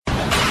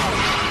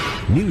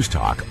News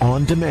Talk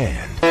on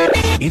demand.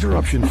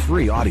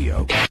 Interruption-free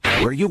audio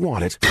where you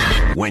want it,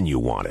 when you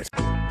want it.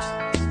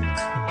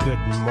 Good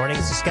morning,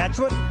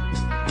 Saskatchewan.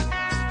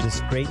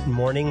 This great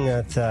morning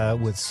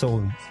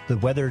the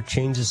weather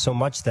changes so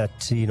much that,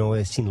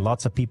 I've seen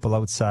lots of people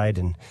outside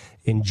and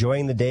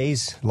enjoying the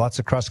days. Lots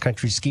of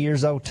cross-country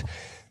skiers out.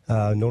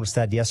 Noticed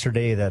that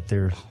yesterday that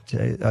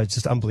it's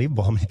just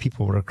unbelievable how many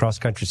people were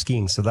cross-country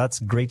skiing. So that's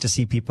great to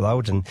see people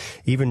out, and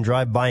even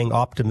drive-bying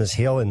Optimus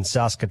Hill in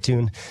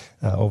Saskatoon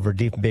over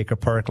Diefenbaker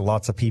Park.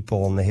 Lots of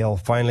people on the hill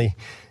finally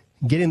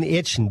getting the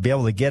itch and be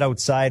able to get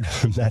outside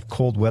from that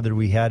cold weather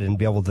we had and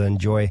be able to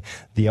enjoy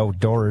the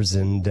outdoors.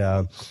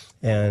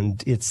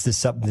 And it's just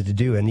something to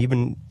do, and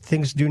even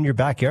things to do in your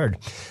backyard.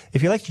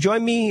 If you'd like to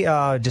join me,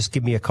 just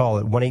give me a call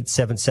at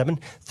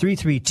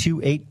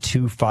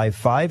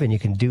 1-877-332-8255, and you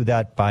can do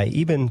that by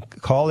even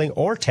calling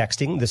or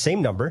texting the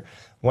same number,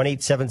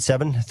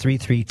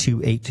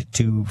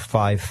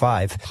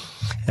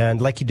 1-877-332-8255. And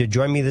I'd like you to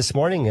join me this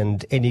morning,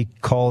 and any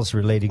calls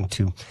relating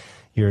to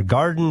your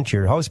garden, to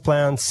your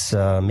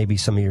houseplants, maybe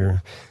some of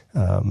your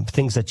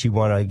things that you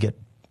want to get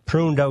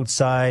pruned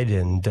outside,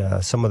 and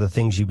some of the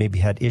things you maybe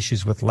had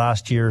issues with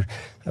last year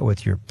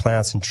with your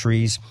plants and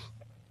trees.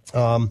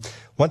 One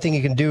thing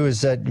you can do is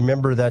that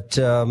remember that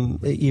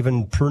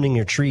even pruning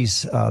your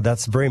trees,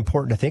 that's very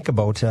important to think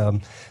about.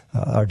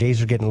 Our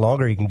days are getting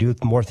longer. You can do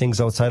more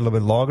things outside a little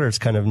bit longer. It's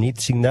kind of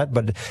neat seeing that.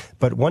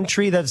 But one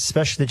tree that's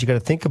special that you got to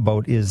think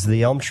about is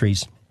the elm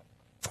trees.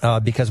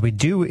 Because we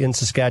do in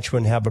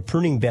Saskatchewan have a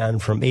pruning ban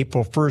from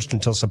April 1st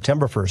until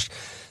September 1st.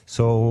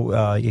 So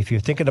if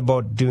you're thinking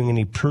about doing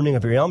any pruning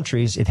of your elm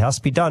trees, it has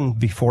to be done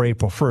before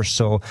April 1st.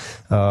 So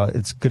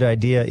it's a good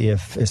idea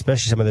if,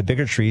 especially some of the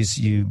bigger trees,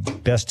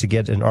 best to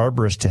get an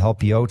arborist to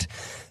help you out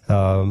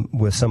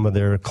with some of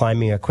their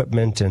climbing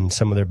equipment and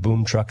some of their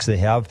boom trucks they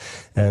have.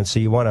 And so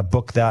you want to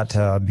book that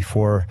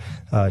before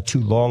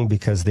too long,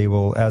 because they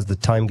will, as the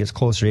time gets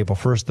closer to April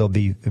 1st, they'll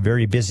be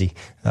very busy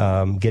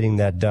getting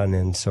that done.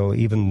 And so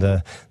even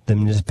the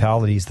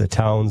municipalities, the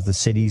towns, the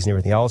cities, and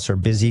everything else are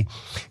busy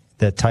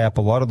that tie up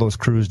a lot of those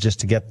crews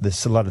just to get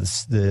a lot of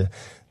the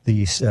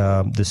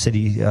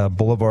city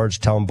boulevards,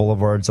 town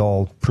boulevards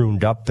all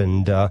pruned up,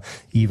 and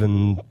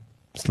even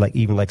like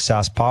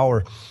Sask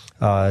Power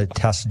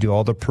has to do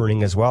all the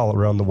pruning as well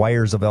around the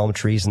wires of elm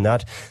trees and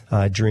that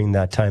during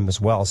that time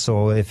as well.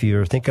 So if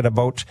you're thinking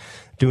about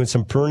doing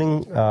some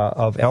pruning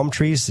of elm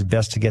trees, it's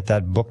best to get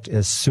that booked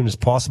as soon as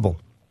possible.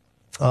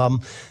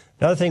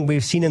 Another thing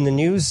we've seen in the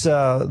news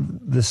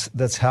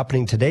that's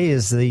happening today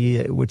is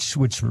which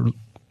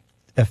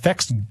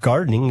affects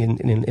gardening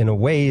in a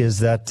way is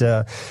that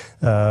at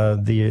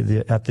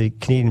the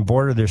Canadian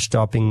border they're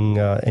stopping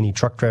any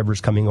truck drivers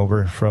coming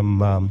over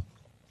from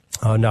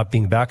not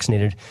being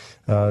vaccinated.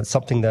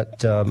 Something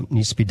that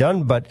needs to be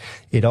done, but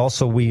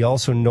we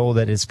also know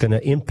that it's going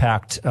to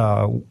impact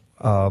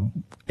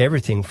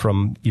everything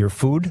from your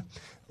food.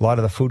 A lot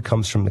of the food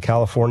comes from the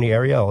California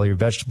area, all your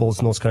vegetables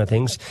and those kind of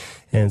things.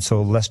 And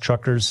so less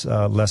truckers,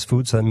 less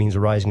food, so that means a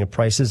rising in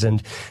prices.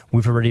 And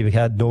we've already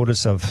had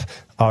notice of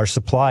our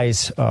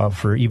supplies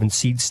for even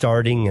seed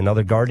starting and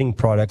other gardening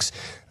products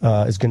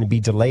is going to be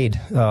delayed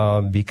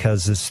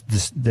because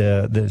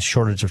the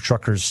shortage of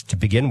truckers to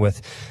begin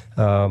with.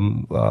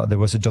 There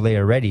was a delay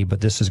already,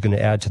 but this is going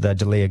to add to that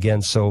delay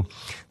again. So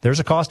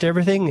there's a cost to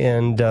everything,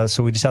 and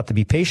so we just have to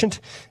be patient,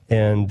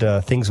 and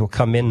things will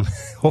come in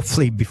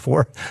hopefully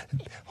before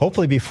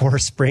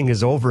spring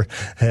is over.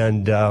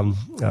 And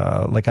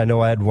like I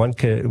know I had one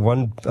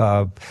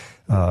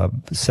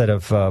set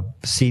of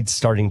seed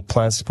starting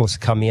plants supposed to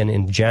come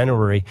in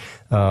January,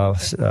 all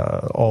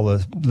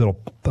the little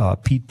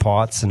peat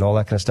pots and all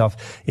that kind of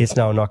stuff. It's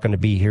now not going to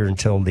be here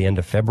until the end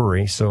of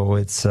February. So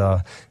it's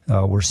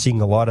we're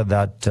seeing a lot of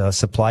that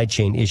supply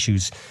chain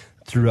issues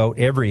throughout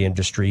every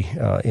industry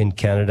in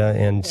Canada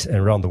and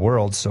around the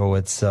world. So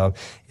it's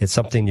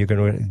something you're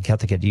going to have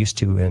to get used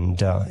to, and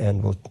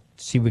we'll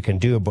see what we can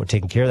do about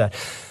taking care of that.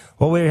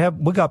 Well, we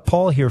got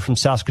Paul here from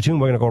Saskatoon.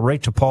 We're going to go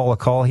right to Paul a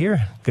call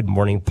here. Good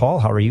morning, Paul.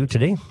 How are you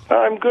today?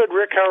 I'm good,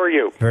 Rick. How are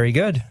you? Very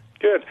good.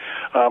 Good.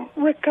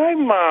 Rick,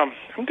 I'm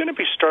going to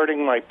be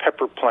starting my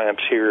pepper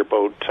plants here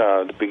about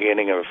the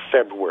beginning of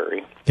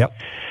February. Yep.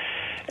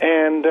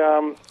 And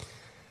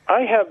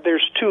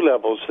there's two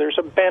levels. There's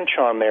a bench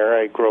on there.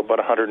 I grow about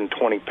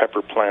 120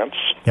 pepper plants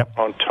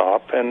on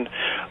top. And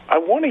I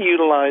want to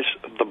utilize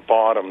the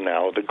bottom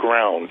now, the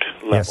ground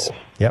level. Yes.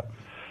 Yep.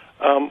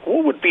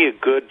 What would be a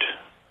good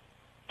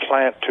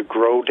plant to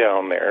grow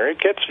down there? It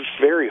gets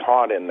very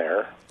hot in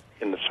there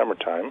in the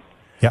summertime.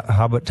 Yeah.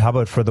 How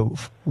about for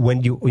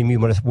when do you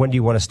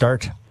want to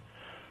start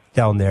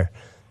down there?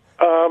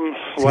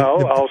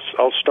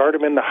 I'll start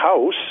them in the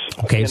house.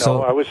 Okay,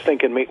 so I was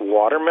thinking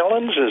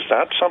watermelons. Is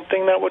that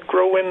something that would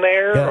grow in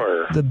there? Yeah,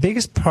 or the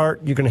biggest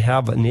part you're going to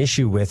have an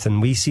issue with, and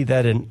we see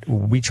that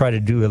we try to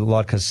do it a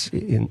lot because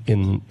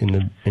in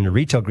the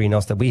retail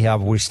greenhouse that we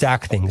have, we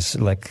stack things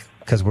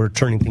because we're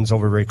turning things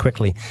over very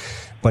quickly.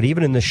 But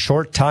even in the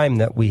short time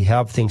that we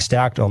have things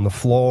stacked on the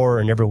floor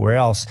and everywhere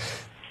else,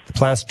 the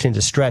plants tend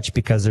to stretch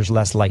because there's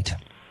less light.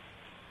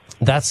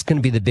 That's going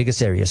to be the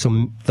biggest area.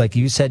 So like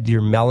you said,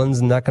 your melons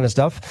and that kind of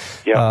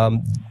stuff,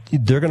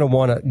 they're going to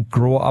want to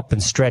grow up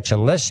and stretch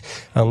unless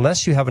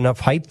you have enough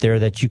height there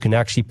that you can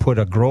actually put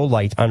a grow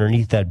light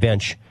underneath that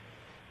bench.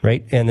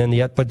 Right. And then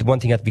but the one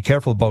thing you have to be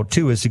careful about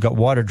too is you got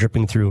water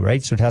dripping through,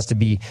 right? So it has to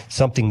be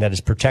something that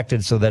is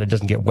protected so that it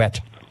doesn't get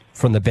wet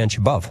from the bench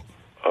above.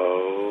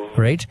 Oh.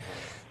 Right.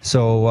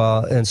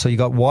 So, so you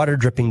got water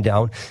dripping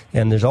down,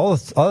 and there's all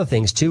the other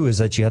things too, is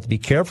that you have to be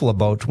careful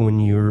about when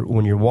you're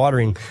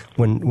watering,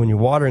 when you're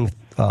watering,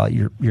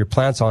 your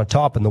plants on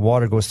top and the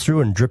water goes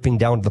through and dripping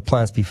down to the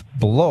plants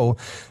below,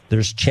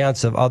 there's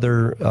chance of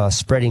other,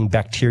 spreading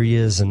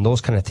bacterias and those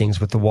kind of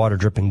things with the water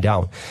dripping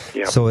down.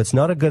 Yep. So it's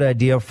not a good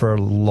idea for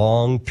a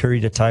long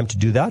period of time to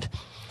do that.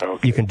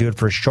 Okay. You can do it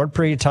for a short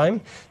period of time,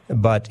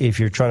 but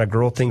if you're trying to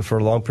grow things for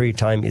a long period of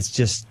time, it's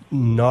just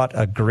not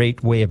a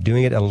great way of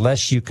doing it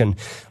unless you can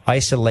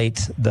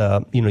isolate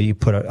you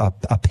put a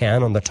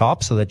pan on the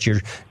top so that you're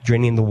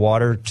draining the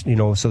water,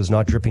 so it's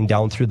not dripping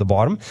down through the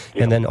bottom,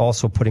 and then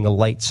also putting a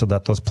light so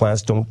that those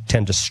plants don't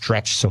tend to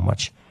stretch so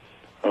much.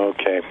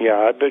 Okay, yeah,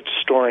 I've been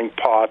storing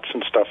pots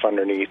and stuff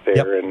underneath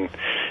there, and,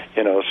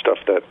 stuff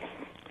that,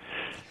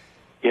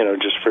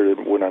 just for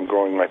when I'm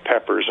growing my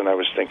peppers, and I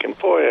was thinking,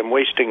 boy, I'm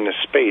wasting the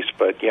space,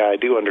 but I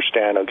do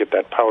understand I'll get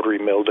that powdery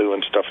mildew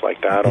and stuff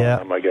like that on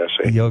them, I guess.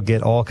 You'll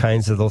get all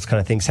kinds of those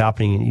kind of things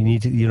happening.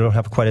 You don't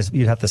have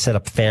you'd have to set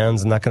up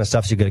fans and that kind of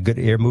stuff, so you get a good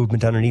air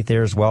movement underneath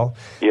there as well.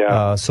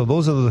 Yeah. So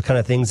those are the kind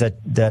of things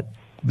that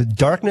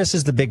darkness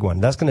is the big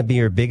one. That's going to be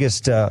your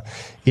biggest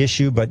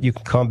issue, but you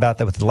can combat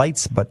that with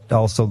lights, but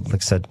also, like I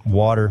said,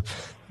 water,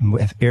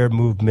 air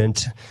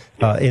movement.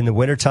 In the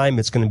wintertime,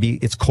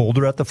 it's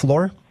colder at the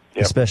floor.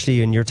 Yep.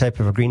 Especially in your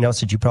type of a greenhouse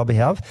that you probably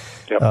have.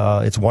 Yep.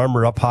 It's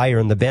warmer up higher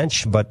in the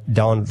bench, but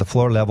down at the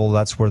floor level,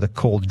 that's where the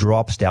cold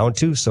drops down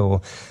to.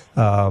 So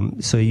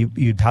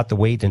you'd have to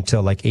wait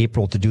until like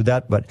April to do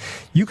that. But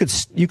you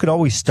could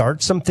always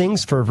start some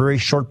things for a very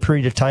short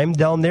period of time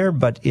down there,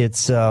 but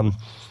it's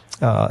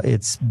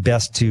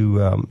best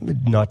to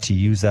not to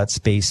use that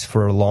space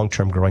for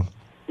long-term growing.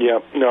 Yeah,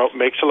 no,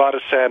 makes a lot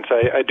of sense.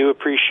 I do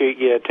appreciate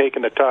you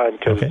taking the time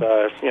because,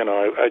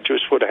 I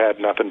just would have had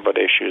nothing but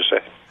issues.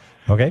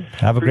 Okay.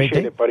 Have a great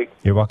day, buddy.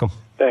 You're welcome.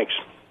 Thanks.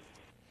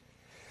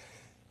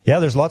 Yeah,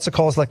 there's lots of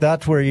calls like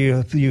that where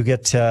you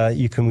get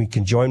you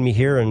can join me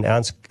here and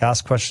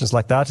ask questions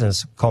like that. And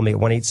call me at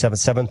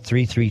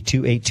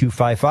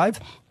 1-877-332-8255.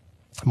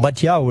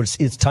 But yeah,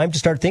 it's time to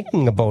start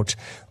thinking about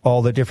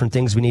all the different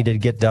things we need to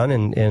get done,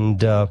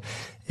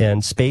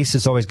 and space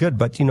is always good.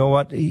 But you know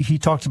what?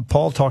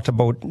 Paul talked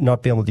about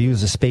not being able to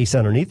use the space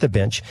underneath the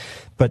bench,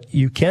 but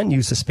you can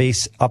use the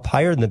space up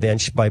higher than the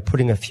bench by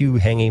putting a few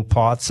hanging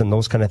pots and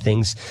those kind of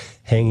things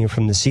hanging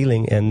from the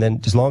ceiling. And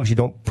then as long as you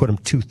don't put them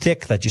too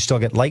thick that you still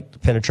get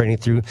light penetrating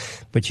through,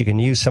 but you can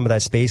use some of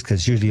that space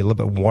because it's usually a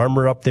little bit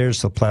warmer up there,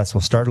 so plants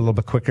will start a little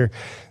bit quicker.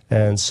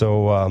 And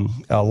so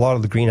a lot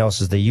of the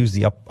greenhouses, they use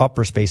the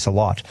upper space a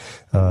lot.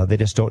 They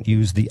just don't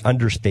use the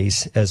under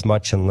space as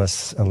much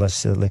unless like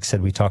I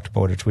said, we talked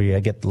about it, where you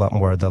get a lot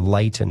more of the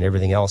light and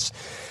everything else.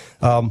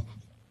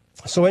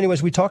 So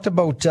anyways, we talked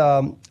about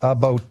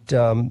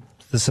the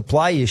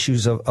supply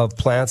issues of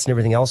plants and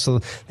everything else. So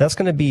that's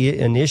going to be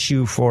an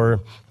issue for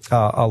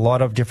a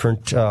lot of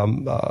different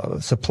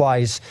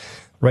supplies,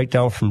 right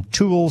down from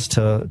tools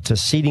to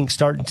seeding,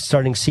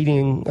 starting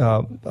seeding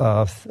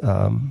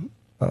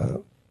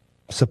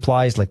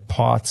supplies like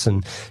pots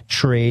and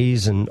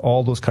trays and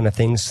all those kind of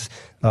things.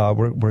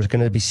 We're going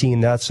to be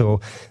seeing that.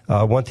 So,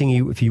 one thing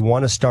if you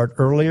want to start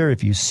earlier,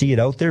 if you see it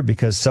out there,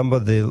 because a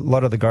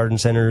lot of the garden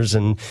centers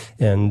and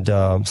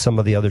some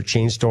of the other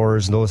chain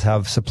stores, those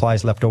have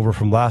supplies left over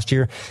from last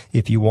year.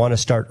 If you want to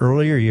start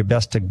earlier, you're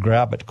best to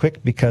grab it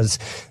quick, because,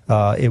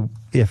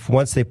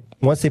 once they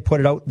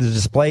put it out the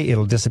display,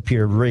 it'll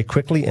disappear very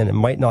quickly, and it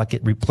might not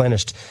get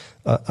replenished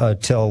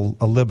till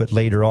a little bit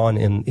later on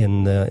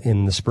in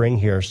the spring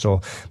here.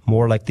 So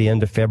more like the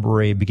end of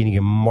February, beginning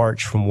of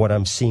March, from what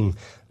I'm seeing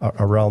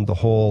around the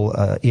whole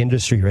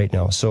industry right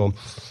now. So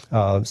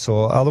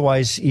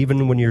otherwise,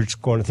 even when you're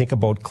going to think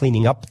about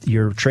cleaning up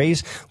your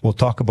trays, we'll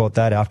talk about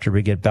that after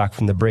we get back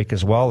from the break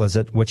as well, as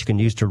what you can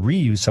use to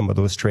reuse some of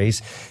those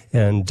trays.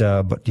 And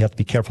but you have to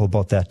be careful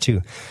about that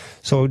too.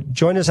 So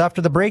join us after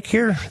the break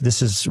here.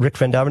 This is Rick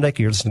Van Davendijk.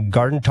 You're listening to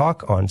Garden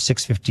Talk on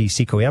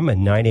 650 CKOM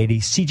and 980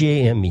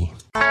 CJME.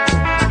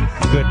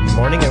 Good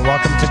morning and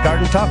welcome to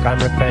Garden Talk. I'm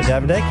Rick Van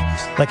Davendijk.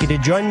 I'd like you to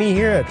join me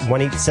here at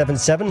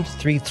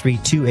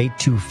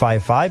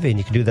 1-877-332-8255, and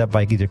you can do that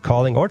by either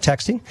calling or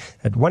texting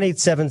at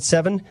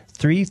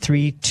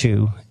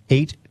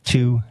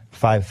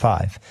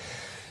 1-877-332-8255.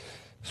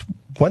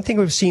 One thing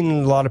we've seen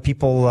a lot of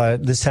people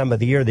this time of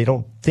the year, they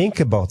don't think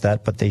about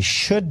that, but they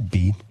should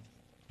be,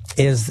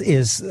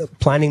 is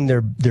planning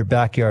their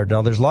backyard.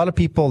 Now, there's a lot of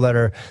people that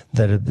a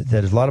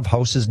lot of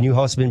houses, new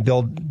houses have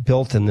been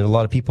built, and there are a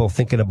lot of people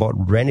thinking about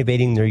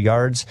renovating their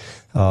yards.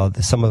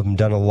 Some of them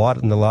done a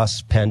lot in the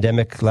last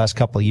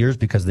couple of years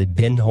because they've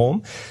been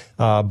home.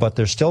 But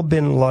there's still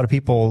been a lot of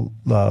people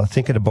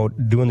thinking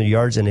about doing their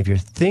yards. And if you're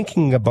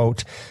thinking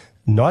about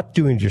not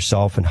doing it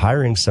yourself and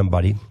hiring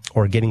somebody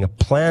or getting a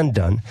plan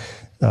done,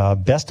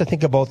 best to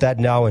think about that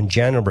now in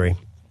January,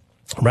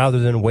 rather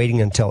than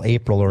waiting until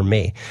April or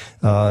May,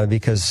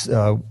 because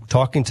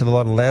talking to a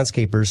lot of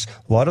landscapers,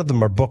 a lot of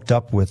them are booked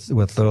up with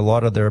a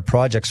lot of their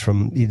projects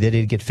they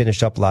didn't get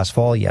finished up last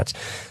fall yet.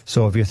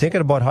 So if you're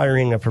thinking about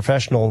hiring a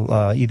professional,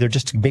 either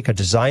just to make a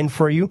design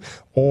for you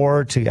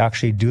or to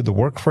actually do the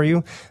work for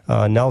you,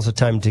 now's the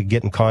time to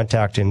get in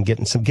contact and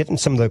getting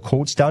some of the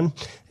quotes done.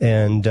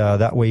 And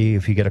that way,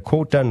 if you get a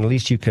quote done, at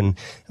least you can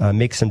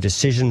make some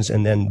decisions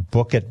and then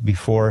book it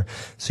before,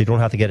 so you don't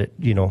have to get it,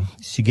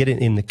 so you get it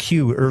in the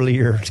queue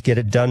earlier to get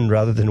it done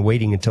rather than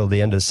waiting until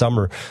the end of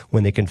summer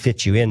when they can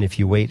fit you in if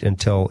you wait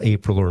until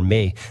April or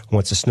May,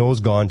 once the snow's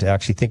gone, to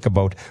actually think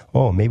about,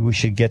 maybe we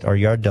should get our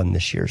yard done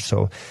this year.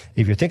 So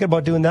if you're thinking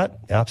about doing that,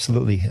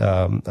 absolutely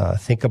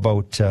think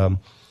about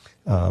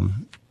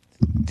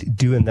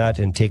doing that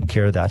and taking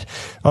care of that.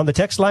 On the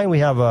text line, we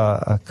have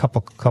a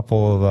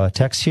couple of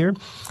texts here.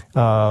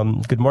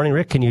 Good morning,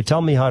 Rick. Can you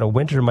tell me how to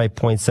winter my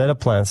poinsettia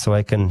plants so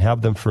I can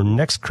have them for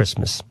next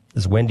Christmas?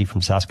 This is Wendy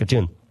from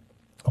Saskatoon.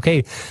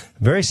 Okay,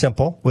 very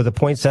simple. With the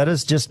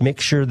poinsettias, just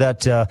make sure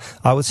that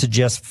I would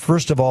suggest,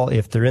 first of all,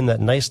 if they're in that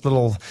nice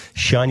little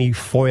shiny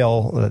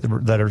foil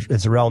that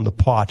is around the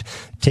pot,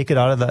 take it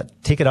out of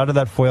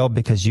that foil,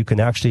 because you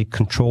can actually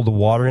control the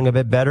watering a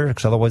bit better,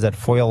 because otherwise that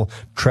foil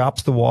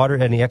traps the water,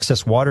 any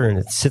excess water, and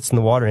it sits in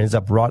the water and ends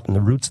up rotting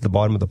the roots at the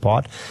bottom of the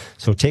pot.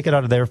 So take it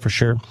out of there for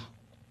sure.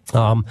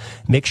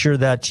 Make sure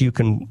that you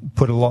can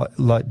put a lot,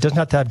 doesn't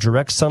have to have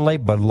direct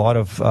sunlight, but a lot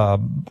of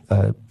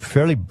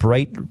fairly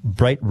bright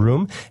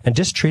room, and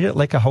just treat it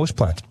like a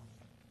houseplant.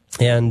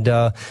 And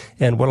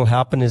what'll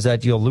happen is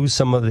that you'll lose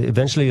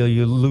eventually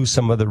you'll lose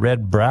some of the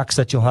red bracts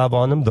that you'll have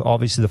on them.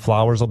 Obviously the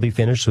flowers will be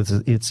finished with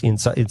it's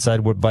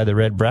inside by the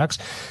red bracts,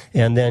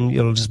 and then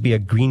it'll just be a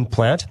green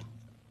plant.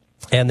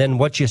 And then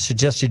what you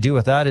suggest you do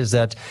with that is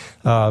that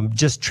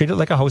just treat it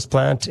like a house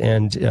plant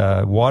and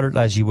water it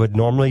as you would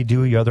normally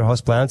do your other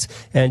house plants.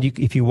 And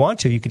if you want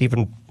to, you could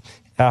even,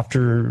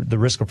 after the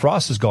risk of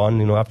frost is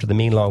gone, after the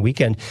main long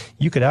weekend,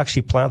 you could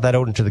actually plant that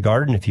out into the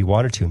garden if you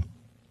wanted to.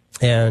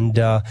 And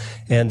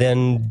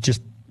then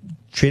just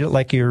treat it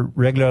like your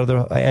regular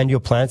other annual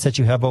plants that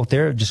you have out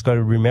there. Just got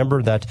to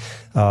remember that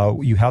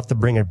you have to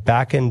bring it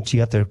back into,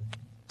 you have to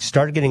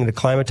start getting it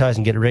acclimatized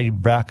and get it ready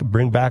to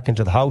bring back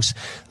into the house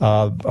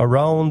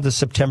around the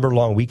September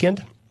long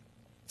weekend.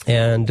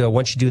 And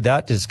once you do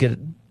that, just get it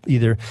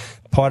either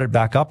potted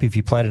back up if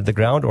you planted it in the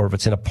ground, or if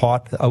it's in a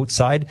pot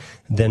outside,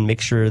 then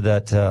make sure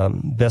that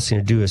best thing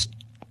to do is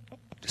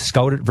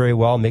scout it very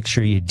well. Make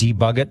sure you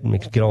debug it and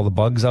get all the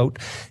bugs out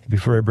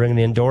before you bring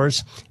it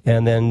indoors.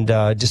 And then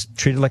just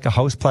treat it like a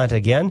house plant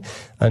again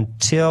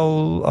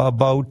until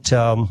about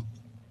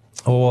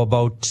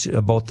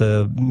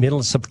the middle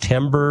of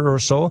September or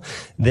so.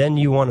 Then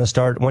you want to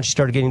start, once you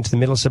start getting to the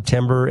middle of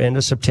September, end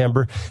of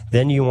September,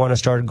 then you want to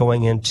start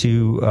going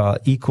into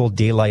equal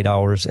daylight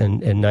hours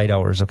and night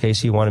hours. Okay,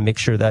 so you want to make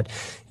sure that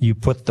you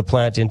put the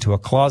plant into a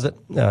closet,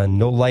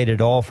 no light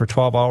at all for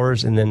 12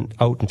 hours, and then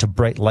out into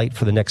bright light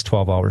for the next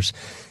 12 hours.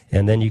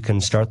 And then you can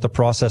start the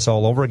process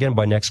all over again.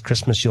 By next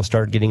Christmas, you'll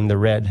start getting the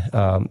red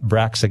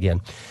bracts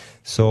again.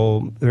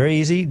 So very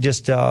easy,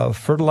 just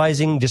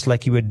fertilizing just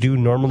like you would do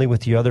normally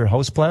with the other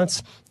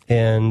houseplants,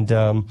 and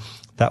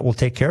that will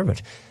take care of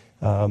it.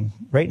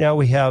 Right now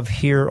we have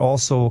here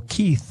also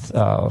Keith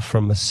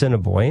from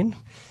Assiniboine.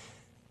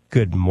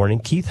 Good morning,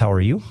 Keith. How are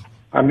you?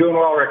 I'm doing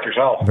well, Rick.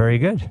 Yourself? Very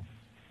good.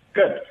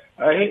 Good.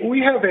 Hey, we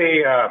have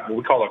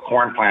we call it a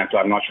corn plant.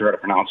 I'm not sure how to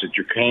pronounce it,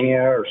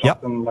 Dracania or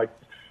something like.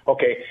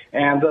 Okay,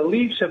 and the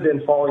leaves have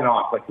been falling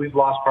off. Like, we've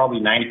lost probably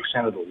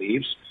 90% of the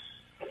leaves.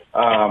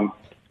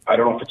 I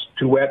don't know if it's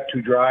too wet,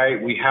 too dry.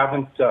 We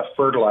haven't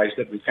fertilized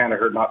it. We've kind of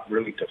heard not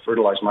really to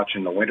fertilize much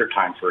in the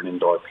wintertime for an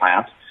indoor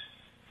plant.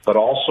 But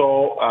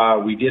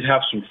also, we did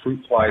have some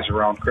fruit flies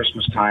around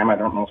Christmas time. I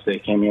don't know if they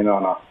came in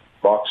on a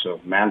box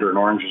of mandarin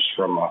oranges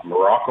from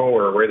Morocco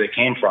or where they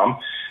came from.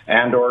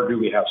 And or do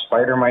we have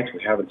spider mites?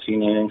 We haven't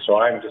seen anything.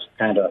 So I'm just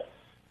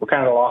we're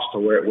kind of lost to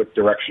what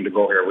direction to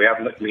go here.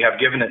 We have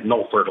given it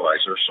no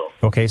fertilizer.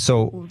 So okay,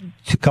 so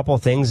a couple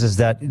of things is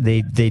that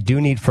they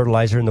do need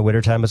fertilizer in the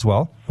wintertime as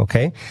well.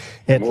 Okay,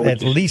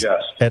 at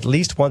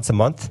least once a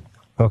month.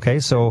 Okay,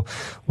 so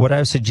what I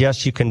would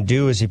suggest you can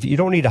do is, if you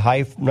don't need a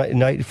high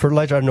night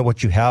fertilizer, I don't know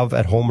what you have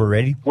at home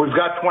already. We've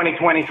got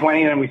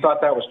 20-20-20, and we thought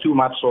that was too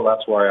much, so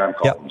that's why I'm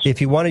calling. Yeah,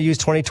 if you want to use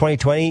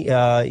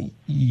 20-20-20,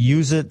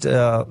 use it.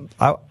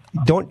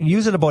 Don't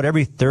use it about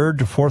every third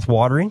to fourth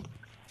watering.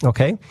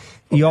 Okay.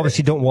 You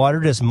obviously don't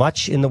water it as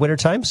much in the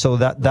wintertime, so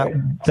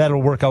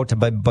that'll work out to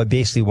by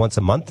basically once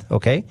a month.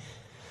 Okay.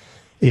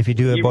 If you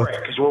do it both,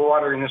 because we're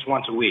watering this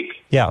once a week.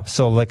 Yeah.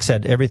 So like I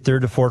said, every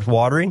third to fourth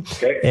watering.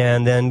 Okay.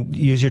 And then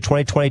use your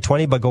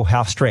 20-20-20, but go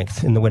half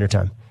strength in the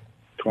wintertime.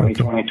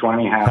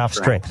 20-20-20, half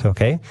strength.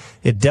 Okay.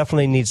 It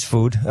definitely needs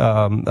food.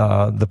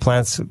 The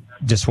plants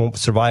just won't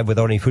survive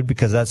without any food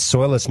because that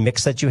soilless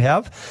mix that you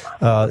have,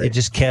 it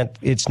just can't.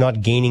 It's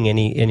not gaining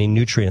any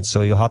nutrients.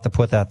 So you'll have to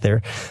put that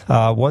there.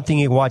 One thing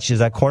you watch is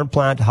that corn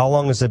plant. How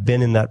long has it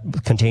been in that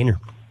container?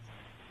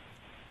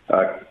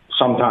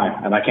 Some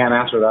time, and I can't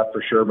answer that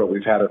for sure. But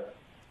we've had it.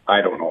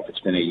 I don't know if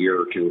it's been a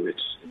year or two.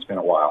 It's been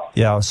a while.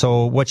 Yeah.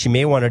 So what you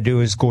may want to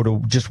do is go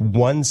to just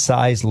one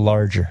size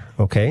larger.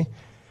 Okay.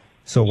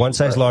 So one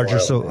size larger.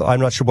 So I'm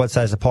not sure what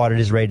size the pot it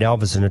is right now.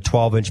 If it's in a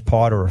 12-inch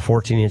pot or a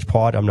 14-inch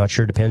pot, I'm not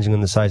sure, depending on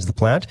the size of the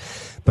plant.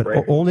 But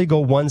only go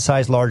one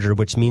size larger,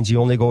 which means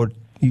you only go.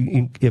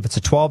 If it's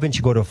a 12-inch,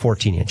 you go to a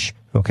 14-inch.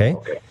 Okay.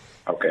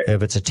 Okay.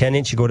 If it's a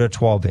 10-inch, you go to a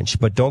 12-inch.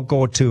 But don't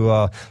go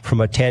to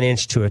from a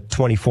 10-inch to a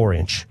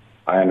 24-inch.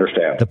 I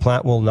understand. The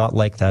plant will not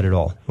like that at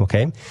all.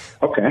 Okay.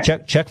 Okay.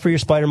 Check for your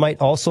spider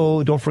mite.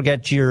 Also, don't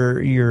forget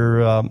your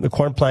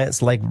corn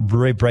plants like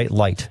very bright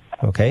light.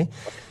 Okay.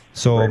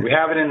 So we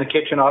have it in the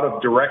kitchen out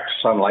of direct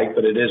sunlight,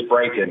 but it is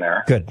bright in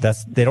there. Good.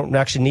 They don't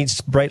actually need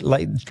bright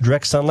light,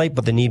 direct sunlight,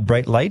 but they need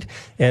bright light.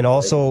 And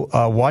also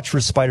watch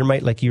for spider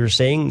mite, like you were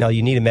saying. Now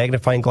you need a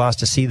magnifying glass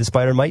to see the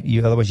spider mite.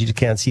 Otherwise you just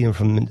can't see them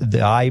from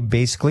the eye,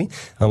 basically,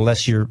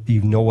 unless you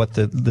know what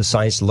the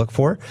signs to look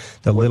for.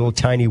 The little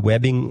tiny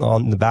webbing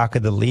on the back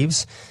of the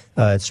leaves.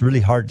 It's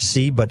really hard to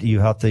see, but you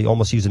have to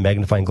almost use a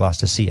magnifying glass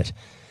to see it.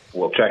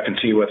 We'll check and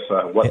see with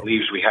what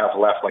leaves we have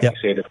left. Like you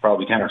say, there's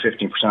probably 10 or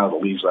 15% of the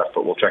leaves left,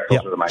 but we'll check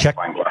those with a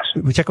magnifying glass.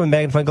 We check with a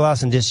magnifying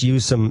glass and just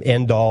use some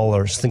Endol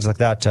or things like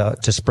that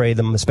to spray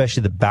them,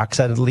 especially the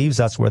backside of the leaves.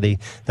 That's where they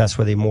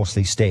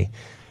mostly stay.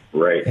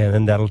 Right. And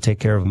then that'll take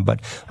care of them. But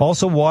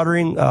also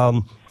watering,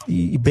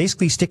 you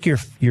basically stick your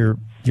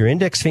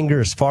index finger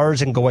as far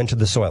as it can go into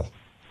the soil.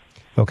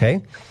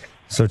 Okay?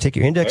 So take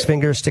your index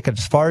finger, stick it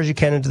as far as you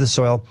can into the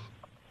soil.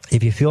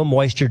 If you feel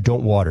moisture,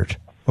 don't water it.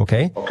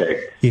 Okay.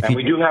 And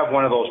we do have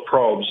one of those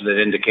probes that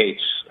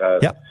indicates, how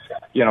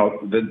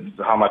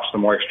much the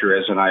moisture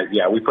is, and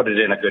we put it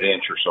in a good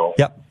inch or so.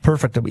 Yep,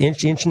 perfect. An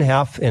inch and a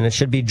half, and it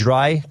should be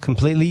dry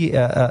completely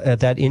at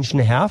that inch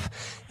and a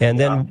half, and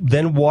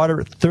then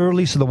water it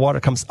thoroughly so the water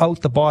comes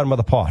out the bottom of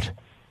the pot.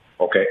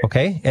 Okay.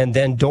 Okay, and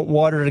then don't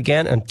water it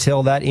again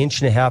until that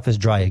inch and a half is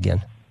dry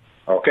again.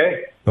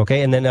 Okay.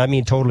 Okay, and then I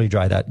mean totally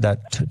dry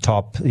that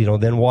top.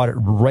 Then water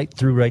right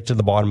to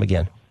the bottom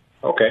again.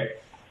 Okay.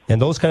 And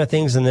those kind of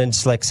things, and then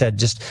just like I said,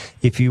 just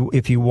if you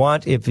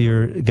want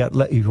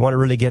to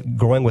really get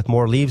growing with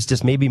more leaves,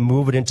 just maybe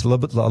move it into a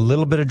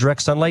little bit of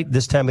direct sunlight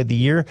this time of the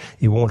year.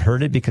 It won't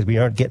hurt it because we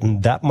aren't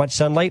getting that much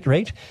sunlight,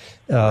 right?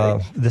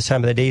 This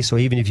time of the day. So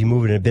even if you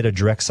move it in a bit of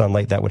direct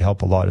sunlight, that would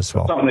help a lot as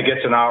well. Something that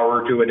gets an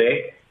hour or two a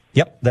day.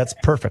 Yep, that's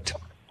perfect.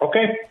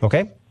 Okay.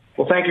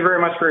 Well, thank you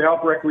very much for your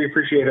help, Rick. We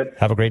appreciate it.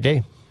 Have a great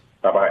day.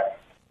 Bye-bye.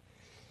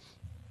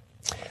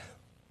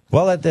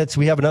 Well,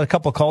 we have another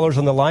couple of callers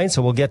on the line,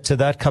 so we'll get to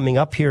that coming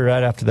up here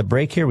right after the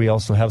break here. We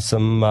also have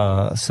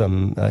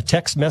some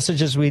text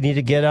messages we need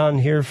to get on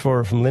here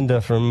from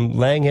Linda from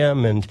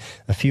Langham and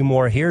a few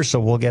more here, so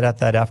we'll get at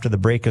that after the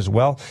break as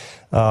well.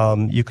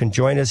 You can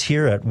join us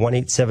here at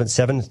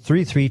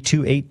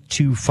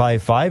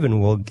 1-877-332-8255, and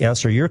we'll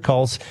answer your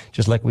calls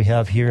just like we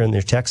have here in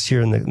their text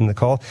here in the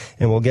call,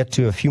 and we'll get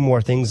to a few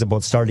more things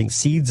about starting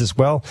seeds as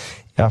well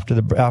after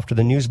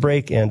the news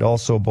break, and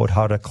also about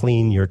how to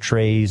clean your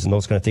trays and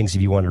those kind of things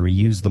if you want to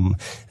reuse them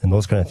and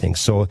those kind of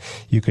things. So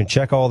you can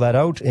check all that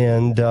out,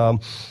 and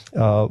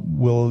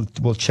we'll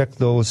check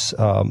those,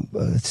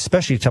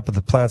 especially top of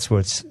the plants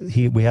where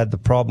we had the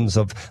problems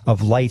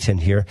of light in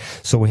here.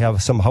 So we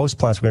have some house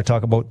plants we're going to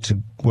talk about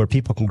where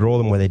people can grow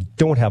them where they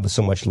don't have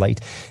so much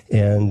light,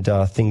 and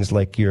things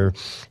like your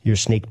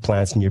snake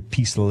plants and your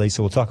peace lily.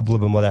 So we'll talk a little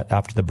bit more about that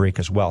after the break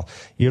as well.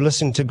 You're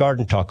listening to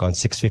Garden Talk on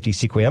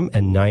 650 CQM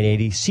and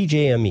 980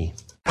 CJME.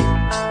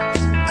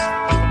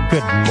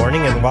 Good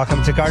morning and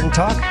welcome to Garden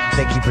Talk.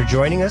 Thank you for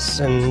joining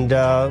us, and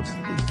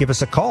give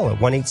us a call at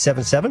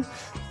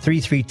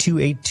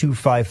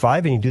 1-877-332-8255,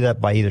 and you can do that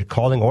by either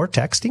calling or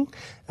texting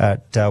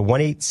at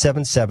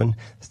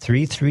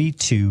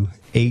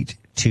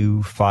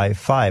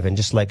 1-877-332-8255. And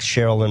just like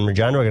Cheryl and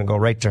Regina, we're going to go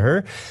right to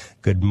her.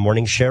 Good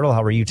morning, Cheryl.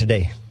 How are you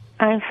today?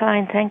 I'm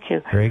fine, thank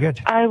you. Very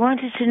good. I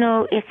wanted to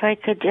know if I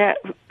could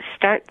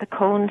start the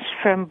cones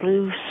from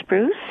blue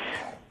spruce.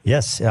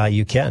 Yes,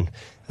 you can.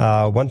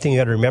 One thing you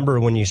got to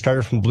remember when you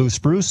started from blue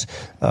spruce,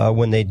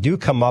 when they do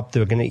come up,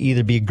 they're going to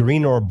either be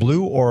green or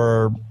blue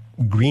or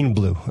green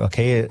blue.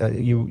 Okay,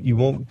 you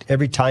won't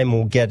every time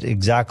will get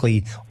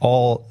exactly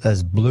all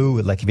as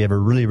blue. Like if you have a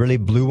really really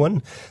blue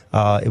one,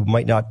 it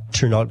might not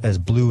turn out as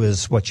blue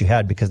as what you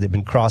had because they've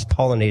been cross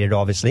pollinated,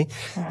 obviously.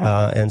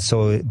 And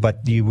so,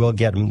 but you will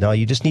get them. Now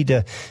you just need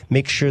to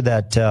make sure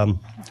that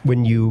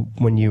when you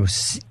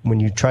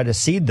try to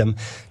seed them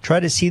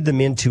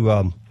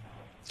into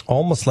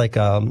almost like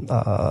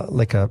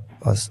a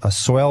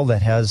soil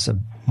that has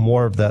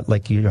more of that,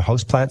 like your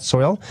houseplant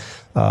soil,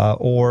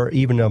 or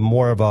even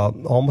more of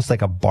almost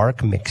like a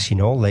bark mix,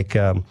 like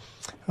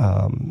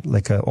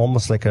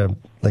almost like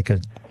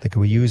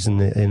we use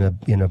in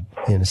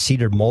a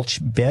cedar mulch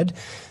bed.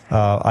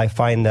 I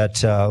find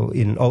that out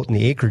in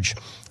the acreage,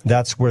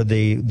 that's where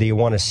they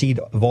want to seed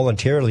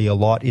voluntarily a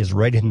lot, is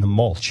right in the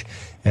mulch,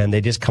 and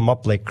they just come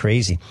up like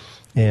crazy.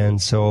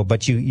 And so,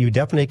 but you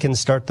definitely can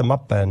start them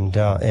up and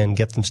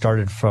get them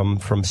started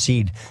from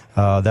seed.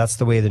 That's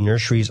the way the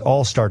nurseries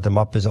all start them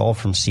up, is all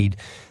from seed.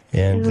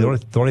 And the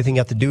only thing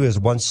you have to do is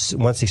once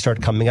they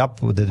start coming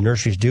up, what the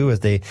nurseries do is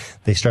they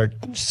start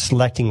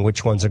selecting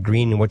which ones are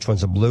green and which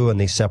ones are blue, and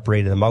they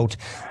separate them out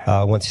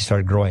once they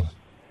start growing.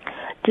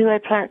 Do I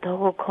plant the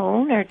whole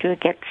cone, or do I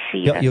get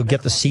seed? Yeah, you'll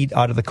get the seed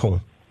out of the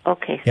cone.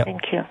 Okay, yep.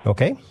 Thank you.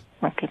 Okay.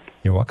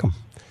 You're welcome.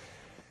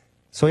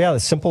 So yeah,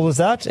 as simple as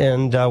that.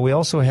 And we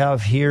also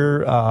have here,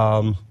 we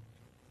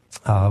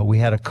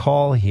had a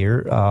call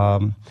here.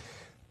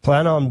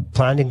 Plan on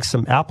planting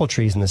some apple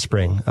trees in the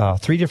spring.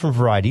 3 different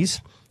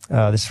varieties.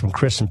 This is from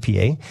Chris in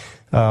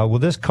PA. Will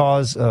this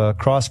cause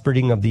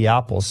crossbreeding of the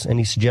apples?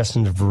 Any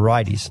suggestions of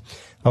varieties?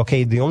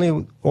 Okay, the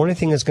only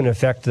thing that's going to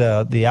affect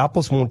the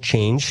apples won't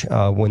change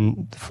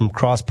when from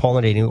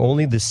cross-pollinating.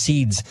 Only the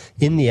seeds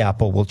in the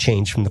apple will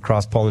change from the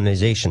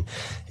cross-pollination.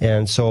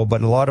 And so,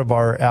 but a lot of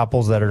our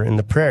apples that are in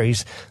the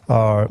prairies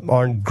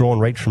aren't grown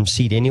right from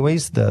seed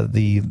anyways.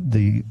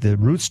 The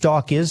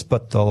rootstock is,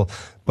 but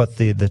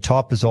the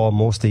top is all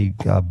mostly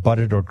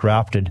budded or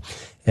grafted.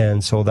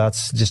 And so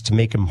that's just to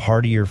make them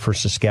hardier for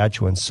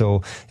Saskatchewan.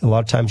 So a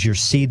lot of times your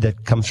seed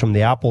that comes from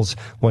the apples,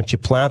 once you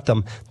plant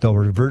them, they'll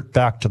revert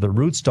back to the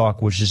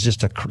rootstock, which is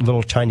just a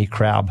little tiny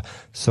crab.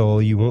 So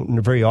you won't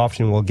very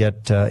often will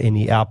get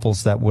any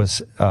apples that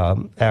was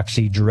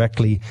actually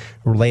directly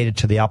related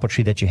to the apple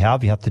tree that you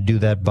have. You have to do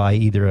that by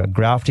either a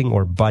grafting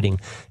or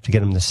budding to get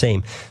them the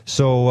same.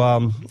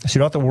 So you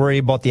don't have to worry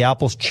about the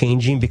apples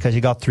changing because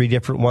you got 3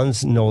 different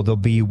ones. No, they'll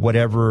be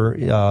whatever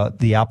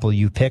the apple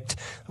you picked,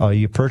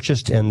 you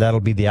purchased, and that'll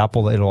be the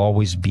apple it'll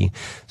always be.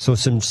 So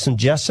some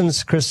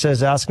suggestions. Chris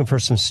says asking for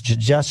some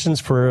suggestions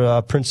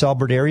for Prince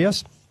Albert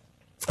areas.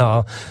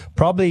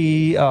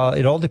 Probably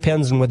it all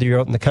depends on whether you're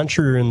out in the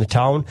country or in the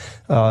town,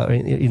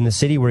 in the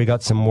city where you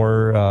got some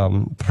more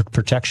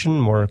protection,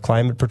 more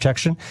climate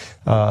protection.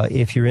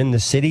 If you're in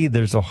the city,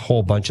 there's a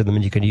whole bunch of them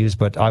that you can use,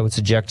 but I would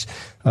suggest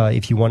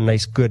if you want a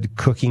nice good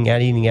cooking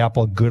and eating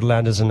apple,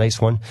 Goodland is a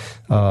nice one.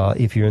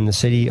 If you're in the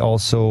city,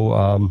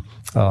 also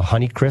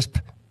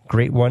Honeycrisp,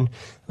 great one.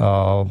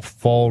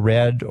 Fall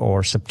Red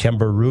or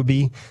September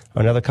Ruby,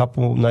 another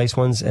couple nice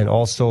ones, and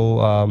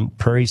also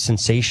Prairie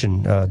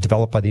Sensation,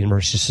 developed by the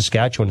University of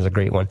Saskatchewan, is a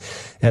great one.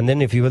 And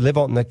then if you live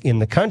out in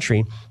the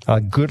country,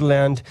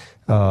 Goodland,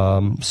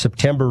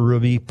 September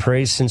Ruby,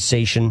 Prairie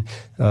Sensation,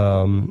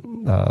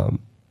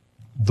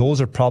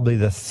 those are probably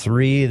the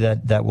 3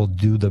 that will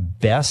do the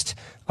best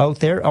out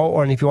there.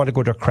 Oh, and if you want to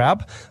go to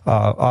crab,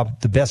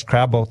 the best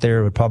crab out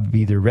there would probably be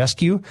either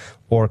Rescue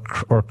or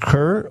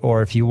Cur,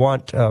 or if you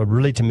want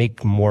really to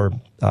make more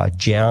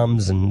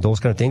jams and those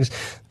kind of things,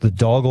 the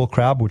Doggle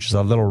crab, which is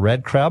a little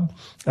red crab,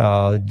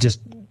 just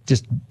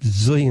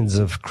zillions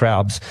of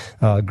crabs,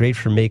 great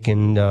for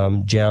making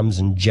jams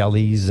and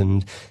jellies,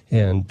 and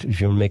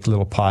if you want to make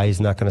little pies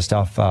and that kind of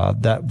stuff,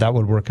 that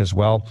would work as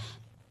well.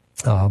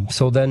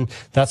 So then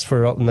that's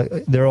for,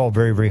 they're all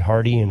very, very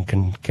hardy and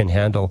can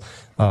handle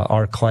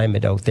our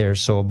climate out there.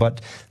 So, but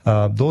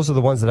those are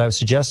the ones that I would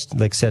suggest.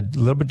 Like I said, a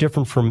little bit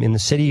different from in the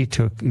city,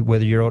 to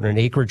whether you're out in an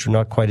acreage or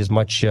not quite as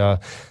much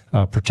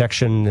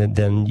protection,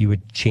 then you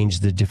would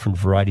change the different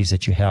varieties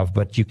that you have.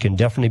 But you can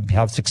definitely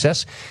have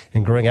success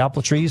in growing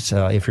apple trees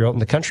if you're out in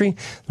the country.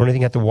 The only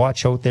thing you have to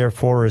watch out there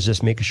for is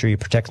just making sure you're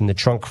protecting the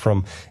trunk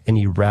from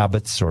any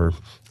rabbits or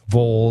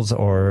voles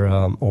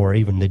or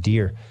even the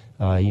deer.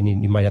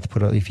 You might have to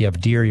put if you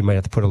have deer, you might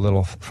have to put a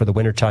little, for the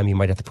wintertime, you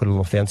might have to put a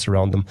little fence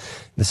around them.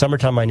 In the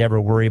summertime, I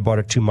never worry about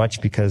it too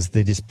much because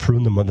they just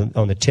prune them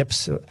on the tips.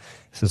 So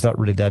it's not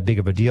really that big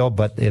of a deal,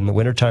 but in the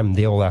wintertime,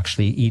 they'll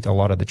actually eat a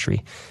lot of the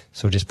tree.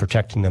 So just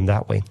protecting them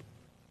that way.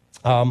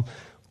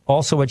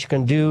 Also, what you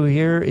can do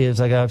here is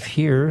I have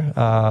here,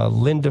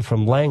 Linda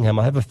from Langham.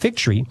 I have a fig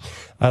tree.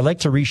 I'd like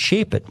to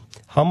reshape it.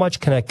 How much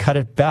can I cut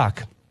it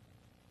back?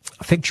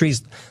 Fig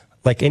trees,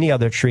 like any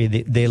other tree,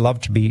 they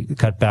love to be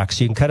cut back.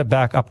 So you can cut it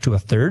back up to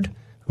 1/3,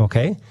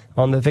 okay,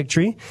 on the fig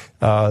tree.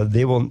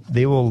 They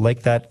will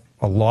like that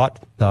a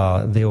lot.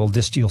 You'll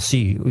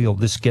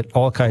just get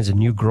all kinds of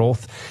new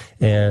growth,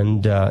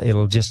 and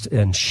it'll just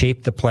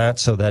shape the plant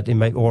so that it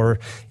might, or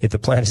if the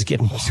plant is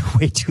getting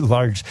way too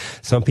large,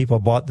 some people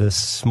bought this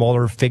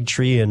smaller fig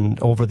tree, and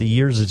over the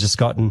years it's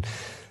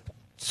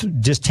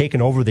just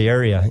taken over the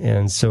area.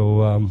 And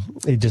so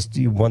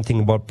one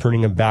thing about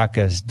pruning them back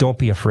is don't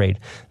be afraid.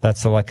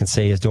 That's all I can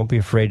say, is don't be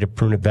afraid to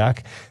prune it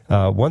back.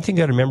 One thing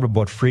you got to remember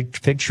about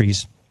fig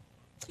trees,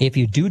 if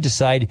you do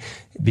decide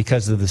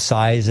because of the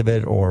size of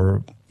it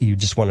or you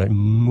just want to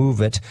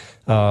move it,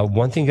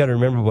 one thing you got to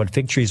remember about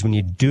fig trees, when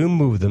you do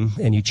move them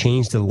and you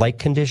change the light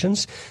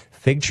conditions,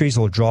 fig trees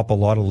will drop a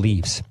lot of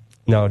leaves.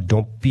 Now,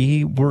 don't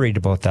be worried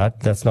about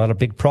that. That's not a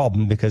big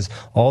problem because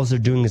all they're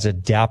doing is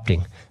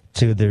adapting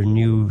to their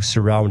new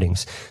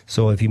surroundings.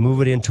 So if you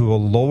move it into a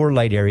lower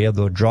light area,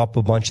 they'll drop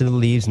a bunch of the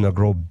leaves and they'll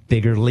grow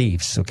bigger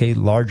leaves, okay,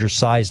 larger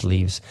size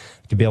leaves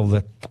to be able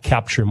to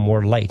capture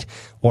more light.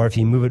 Or if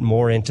you move it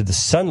more into the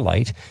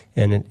sunlight,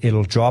 and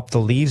it'll drop the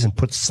leaves and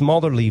put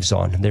smaller leaves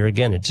on. There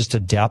again, it's just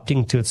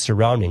adapting to its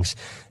surroundings.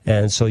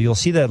 And so you'll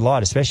see that a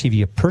lot, especially if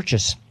you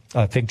purchase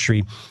a fig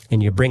tree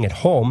and you bring it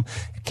home.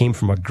 It came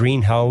from a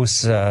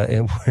greenhouse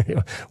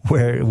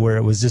where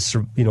it was just,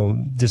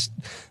 just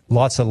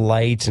lots of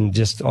light and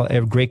just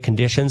great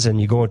conditions. And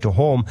you go into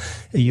home,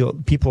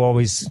 people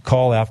always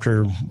call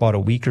after about a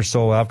week or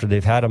so after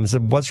they've had them and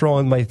said, "What's wrong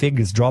with my fig?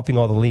 It's dropping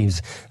all the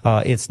leaves."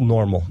 It's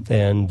normal.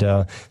 And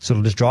so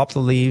it'll just drop the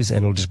leaves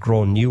and it'll just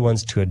grow new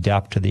ones to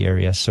adapt to the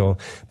area. So,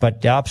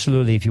 but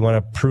absolutely, if you want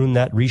to prune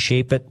that,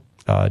 reshape it,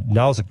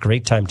 now's a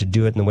great time to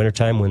do it in the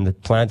wintertime when the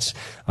plant's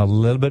a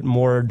little bit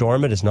more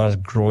dormant. It's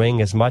not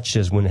growing as much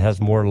as when it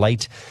has more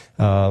light,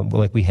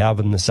 like we have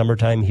in the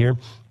summertime here.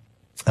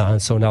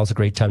 So now's a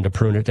great time to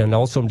prune it. And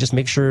also just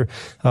make sure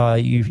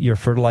you're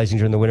fertilizing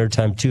during the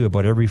wintertime too,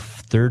 about every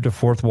third to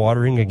fourth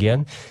watering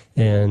again,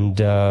 and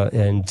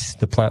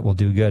the plant will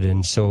do good.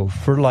 And so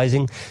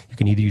fertilizing, you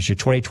can either use your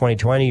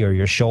 20-20-20 or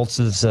your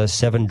Schultz's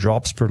 7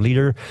 drops per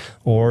liter,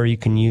 or you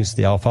can use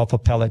the alfalfa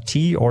pellet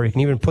tea, or you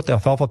can even put the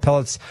alfalfa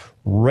pellets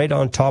right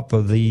on top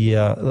of the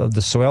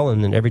soil,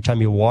 and then every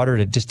time you water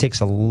it, it just takes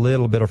a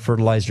little bit of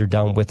fertilizer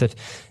down with it.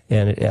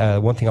 And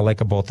one thing I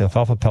like about the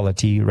alfalfa pellet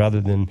tea, rather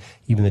than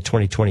even the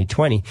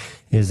 20-20-20,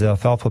 is the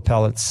alfalfa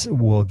pellets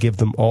will give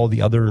them all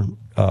the other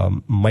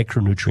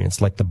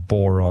micronutrients like the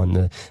boron,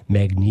 the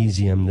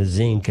magnesium, the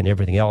zinc, and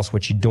everything else,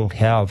 which you don't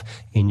have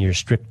in your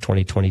strict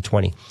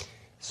 20-20-20.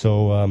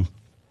 So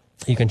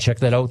you can check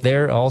that out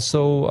there.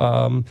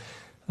 Also,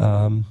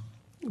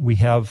 we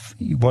have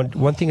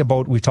one thing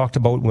about, we talked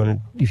about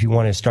if you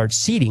want to start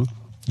seeding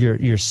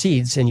your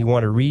seeds and you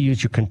want to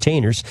reuse your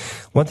containers,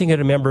 one thing to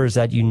remember is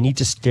that you need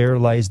to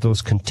sterilize those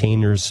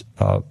containers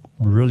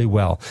really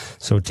well.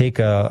 So take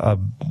a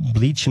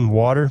bleach and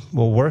water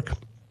will work.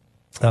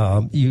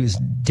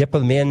 Dip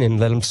them in and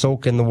let them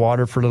soak in the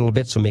water for a little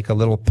bit. So make a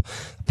little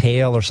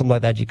pail or something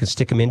like that you can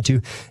stick them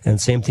into.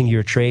 And same thing,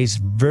 your trays,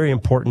 very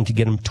important to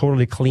get them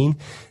totally clean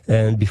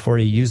and before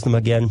you use them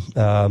again.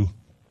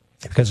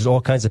 Because there's all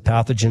kinds of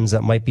pathogens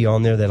that might be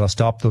on there that'll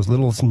stop those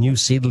little new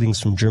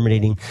seedlings from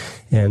germinating,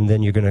 and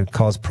then you're going to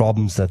cause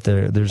problems that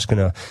they're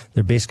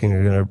basically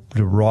going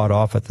to rot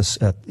off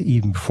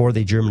even before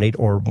they germinate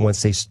or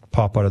once they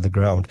pop out of the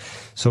ground.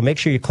 So make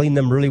sure you clean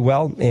them really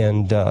well,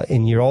 and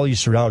in all your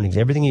surroundings,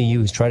 everything you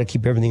use, try to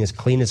keep everything as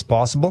clean as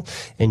possible,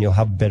 and you'll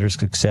have better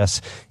success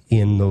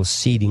in those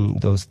seeding,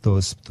 those.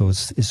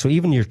 So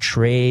even your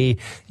tray,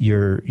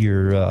 your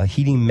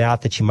heating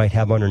mat that you might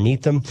have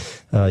underneath them,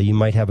 you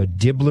might have a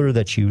dibbler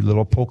that you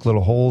poke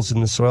little holes in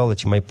the soil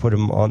that you might put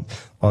them on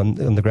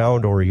the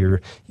ground, or you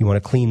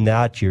want to clean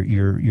that.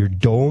 Your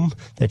dome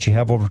that you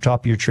have over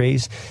top of your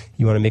trays,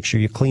 you want to make sure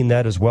you clean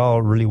that as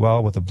well, really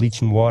well with the bleach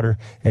and water,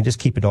 and just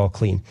keep it all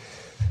clean.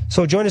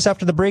 So join us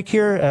after the break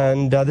here,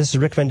 and this is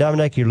Rick Van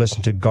Damenijk. You're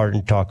listening to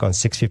Garden Talk on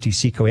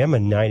 650 CKOM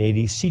and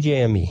 980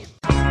 CJME.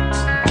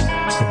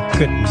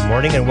 Good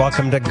morning and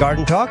welcome to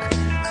Garden Talk.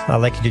 I'd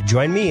like you to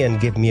join me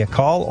and give me a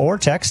call or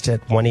text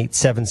at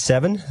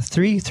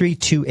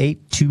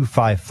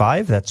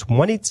 1-877-332-8255. That's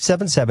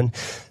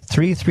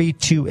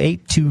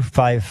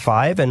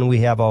 1-877-332-8255. And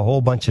we have a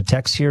whole bunch of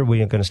texts here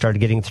we're going to start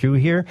getting through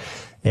here.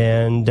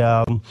 And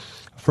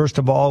first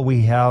of all,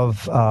 we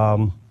have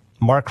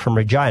Mark from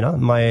Regina.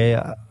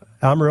 My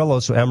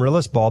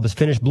amaryllis bulb is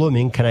finished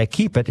blooming. Can I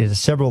keep it? It has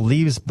several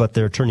leaves, but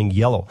they're turning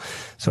yellow.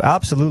 So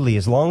absolutely,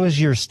 as long as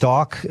your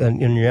stalk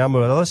in your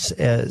amaryllis,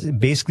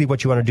 basically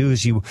what you want to do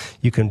is you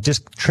can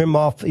just trim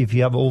off, if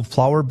you have old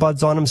flower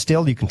buds on them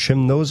still, you can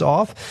trim those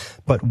off,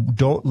 but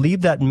don't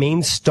leave that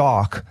main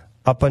stalk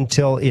up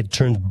until it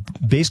turns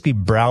basically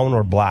brown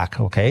or black,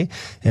 okay,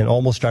 and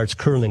almost starts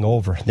curling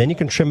over. Then you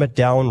can trim it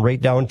down,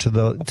 right down to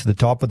the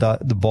top of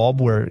the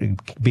bulb, where it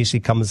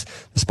basically comes,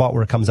 the spot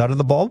where it comes out of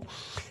the bulb.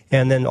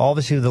 And then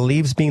obviously the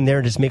leaves being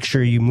there, just make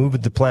sure you move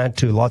the plant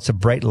to lots of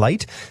bright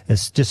light.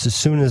 Just as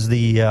soon as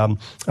the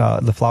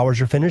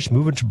flowers are finished,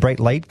 move it to bright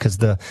light, because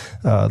the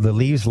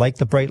leaves like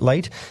the bright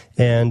light.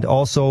 And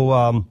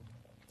also,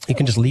 you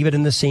can just leave it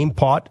in the same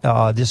pot.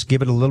 Just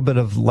give it a little bit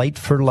of light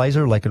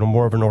fertilizer, like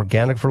more of an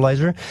organic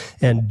fertilizer,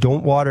 and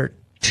don't water it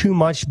too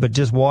much, but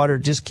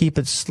just keep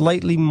it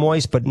slightly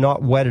moist, but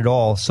not wet at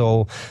all.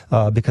 So,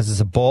 because it's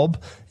a bulb,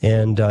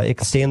 and it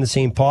can stay in the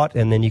same pot,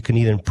 and then you can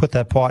either put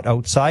that pot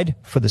outside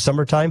for the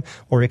summertime,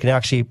 or you can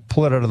actually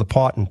pull it out of the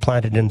pot and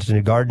plant it into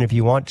the garden if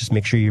you want. Just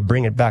make sure you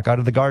bring it back out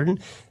of the garden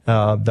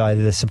by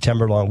the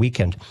September long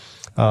weekend.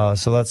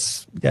 So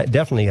that's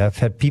definitely, I've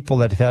had people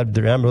that have had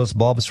their amaryllis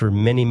bulbs for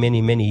many,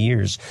 many, many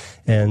years,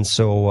 and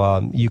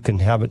so you can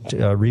have it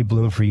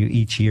rebloom for you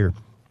each year.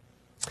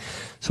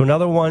 So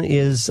another one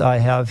is, I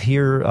have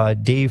here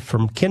Dave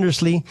from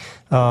Kindersley.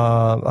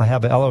 I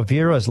have aloe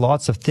vera, has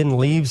lots of thin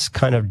leaves,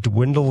 kind of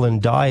dwindle and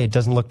die. It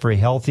doesn't look very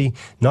healthy.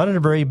 Not a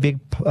very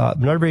big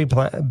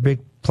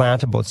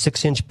plant, about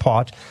 6-inch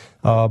pot.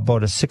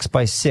 about a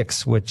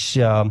 6x6, which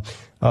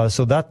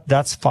so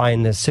that's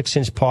fine. The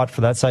 6-inch pot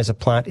for that size of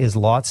plant is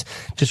lots.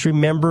 Just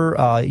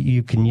remember,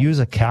 you can use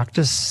a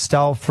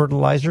cactus-style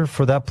fertilizer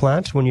for that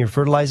plant when you're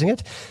fertilizing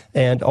it,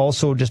 and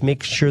also just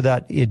make sure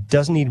that it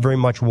doesn't need very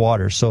much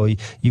water. So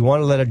you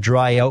want to let it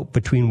dry out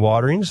between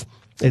waterings.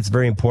 It's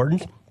very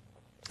important.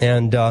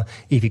 And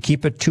if you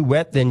keep it too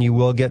wet, then you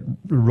will get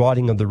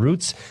rotting of the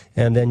roots,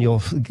 and then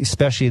you'll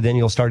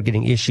start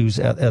getting issues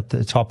at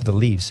the top of the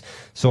leaves.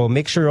 So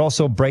make sure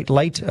also bright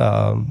light,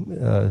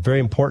 very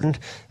important.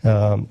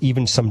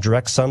 Even some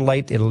direct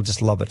sunlight, it'll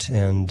just love it,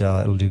 and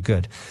it'll do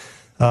good.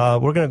 We're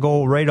going to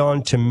go right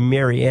on to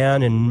Mary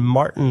Ann in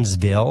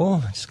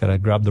Martinsville. Just got to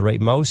grab the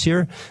right mouse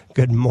here.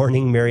 Good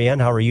morning, Mary Ann.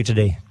 How are you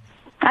today?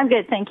 I'm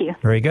good, thank you.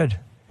 Very good.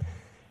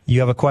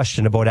 You have a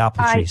question about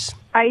apple trees.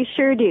 I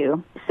sure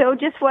do. So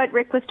just what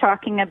Rick was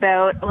talking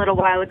about a little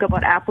while ago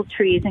about apple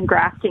trees and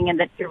grafting, and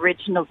that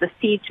the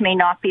seeds may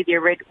not be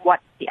what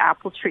the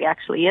apple tree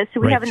actually is.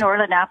 So we have a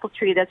Norland apple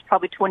tree that's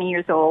probably 20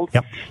 years old.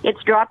 Yep.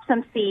 It's dropped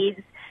some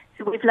seeds.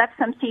 So we've let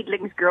some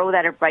seedlings grow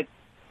that are like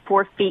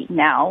 4 feet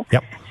now.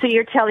 Yep. So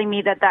you're telling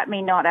me that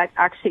may not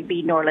actually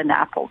be Norland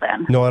apple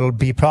then? No, it'll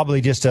be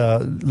probably just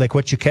like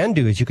what you can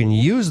do is you can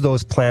use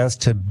those plants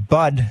to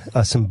bud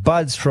some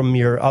buds from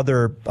your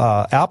other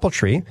apple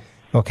tree.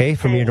 Okay,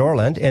 from your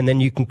Norland, and then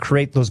you can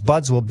create those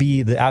buds will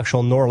be the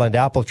actual Norland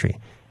apple tree.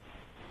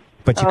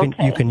 But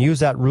you can use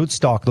that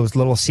rootstock, those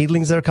little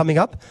seedlings that are coming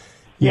up.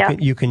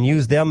 You can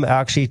use them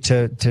actually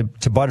to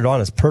bud it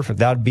on. It's perfect.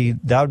 That would be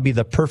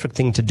the perfect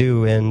thing to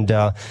do, and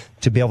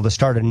to be able to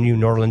start a new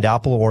Norland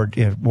apple, or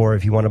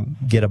if you want to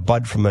get a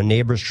bud from a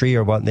neighbor's tree,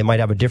 or they might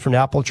have a different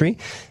apple tree,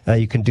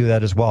 you can do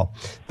that as well.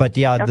 But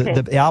the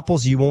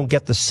apples, you won't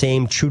get the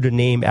same true to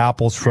name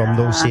apples from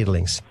those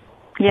seedlings.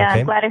 Yeah, okay.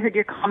 I'm glad I heard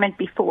your comment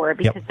before,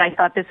 because I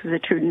thought this was a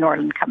true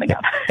Norland coming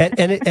up.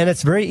 and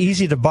it's very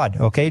easy to bud.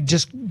 Okay,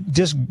 just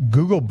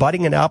Google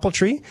budding an apple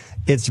tree.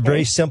 It's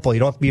very simple. You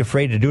don't have to be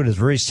afraid to do it. It's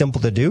very simple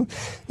to do,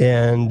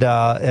 and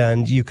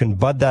you can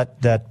bud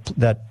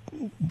that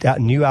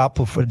new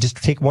apple. Just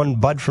take one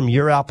bud from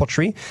your apple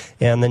tree,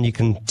 and then you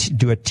can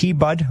do a tea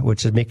bud,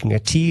 which is making a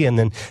tea, and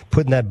then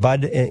putting that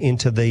bud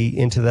into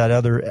that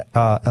other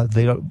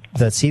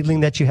that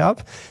seedling that you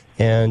have.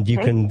 And you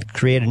can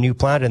create a new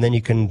plant, and then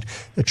you can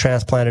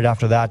transplant it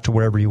after that to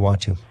wherever you want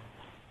to.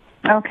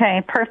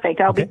 Okay, perfect.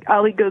 I'll be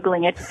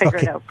Googling it to figure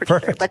it out for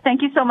sure. But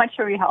thank you so much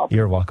for your help.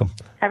 You're welcome.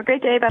 Have a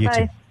great day.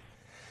 Bye-bye.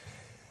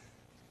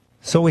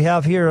 So we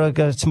have here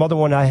some other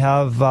one. I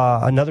have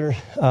another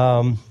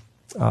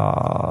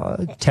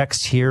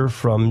text here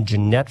from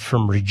Jeanette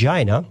from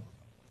Regina.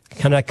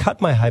 Can I cut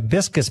my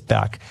hibiscus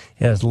back?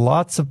 It has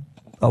lots of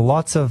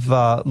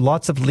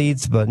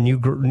leads, but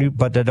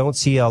but I don't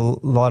see a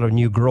lot of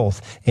new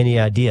growth. Any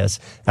ideas?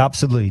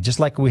 Absolutely. Just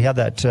like we had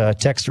that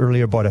text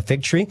earlier about a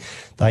fig tree,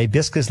 the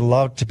hibiscus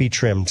love to be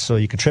trimmed. So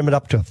you can trim it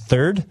up to a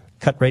third,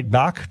 cut right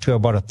back to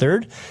about a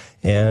third,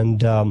 and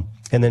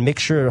then make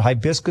sure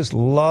hibiscus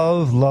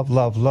love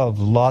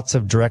lots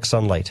of direct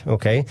sunlight.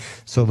 Okay,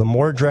 so the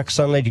more direct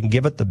sunlight you can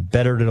give it, the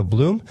better it'll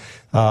bloom.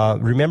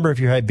 Remember, if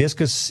your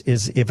hibiscus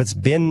if it's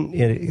been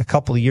a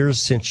couple of years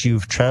since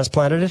you've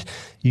transplanted it,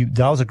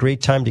 that was a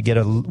great time to get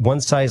a one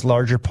size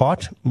larger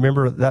pot.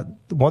 Remember that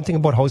one thing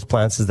about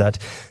houseplants is that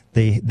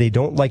they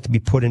don't like to be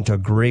put into a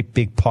great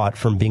big pot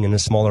from being in a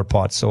smaller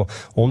pot. So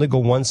only go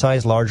one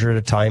size larger at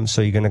a time.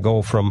 So you're going to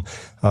go from,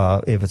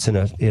 if it's in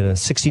a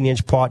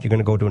 16-inch pot, you're going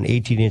to go to an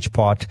 18-inch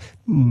pot,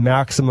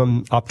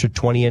 maximum up to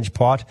 20-inch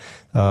pot.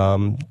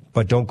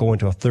 But don't go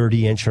into a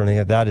 30-inch or anything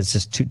like that. It's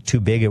just too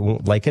big. It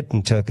won't like it.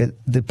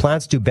 The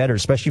plants do better,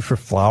 especially for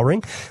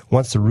flowering.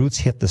 Once the roots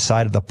hit the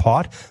side of the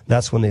pot,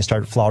 that's when they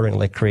start flowering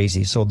like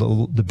crazy. So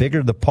the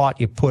bigger the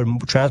pot you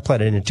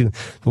transplant it into,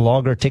 the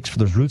longer it takes for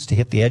those roots to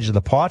hit the edge of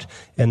the pot,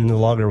 and then the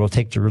longer it will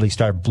take to really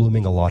start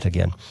blooming a lot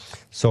again.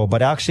 So,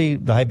 but actually,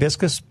 the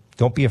hibiscus,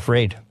 don't be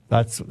afraid.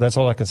 That's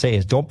all I can say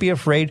is don't be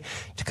afraid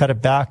to cut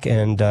it back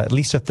and at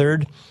least a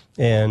third.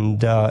 And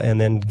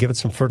then give it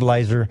some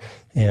fertilizer,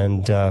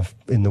 and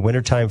in the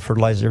wintertime,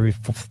 fertilize every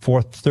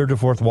third or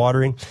fourth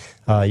watering.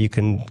 You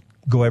can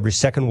go every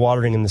second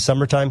watering in the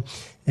summertime,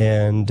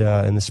 and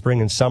in the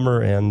spring and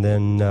summer, and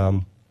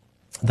then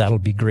that'll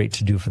be great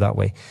to do for that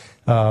way.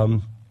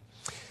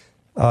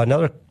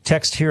 Another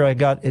text here I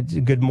got,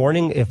 good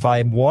morning. If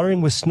I'm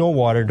watering with snow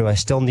water, do I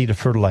still need to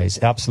fertilize?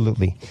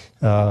 Absolutely.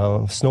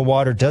 Snow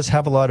water does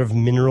have a lot of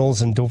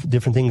minerals and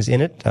different things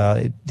in it.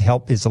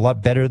 It's a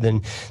lot better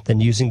than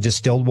using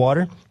distilled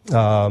water,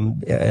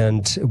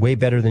 and way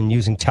better than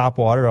using tap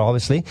water,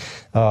 obviously.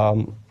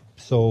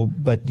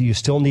 But you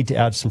still need to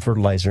add some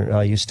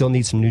fertilizer. You still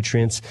need some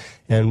nutrients.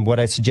 And what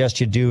I suggest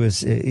you do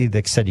is, like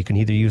I said, you can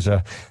either use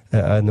in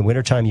the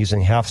wintertime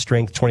using half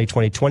strength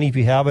 20-20-20 if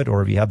you have it,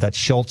 or if you have that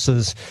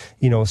Schultz's,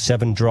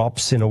 7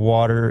 drops in a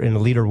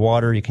liter of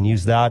water, you can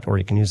use that, or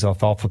you can use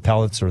alfalfa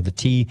pellets or the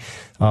tea.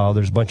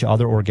 There's a bunch of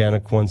other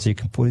organic ones that you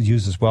can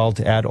use as well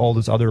to add all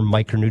those other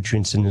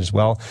micronutrients in as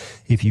well.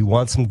 If you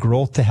want some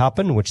growth to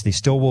happen, which they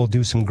still will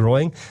do some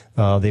growing,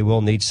 they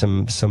will need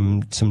some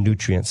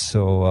nutrients.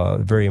 So,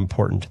 very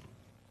important.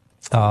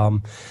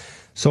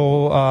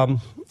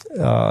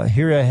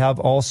 Here I have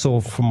also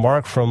from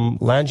Mark from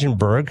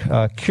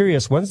Langenberg.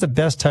 Curious, when's the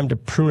best time to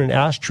prune an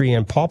ash tree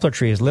and poplar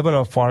trees? Living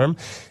on a farm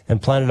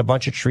and planted a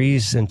bunch of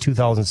trees in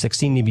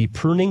 2016. You'd be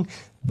pruning,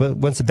 but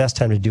when's the best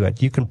time to do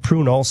it? You can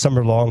prune all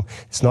summer long.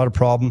 It's not a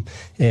problem.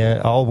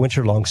 All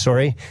winter long,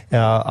 sorry.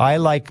 I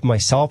like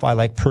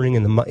pruning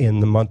in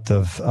the month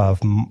of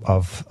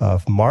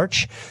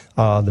March,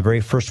 the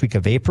very first week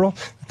of April,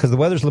 because the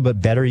weather's a little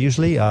bit better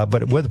usually.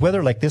 But with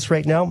weather like this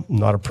right now,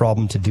 not a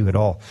problem to do at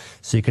all.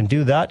 So you can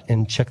do that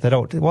and check that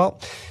out. Well,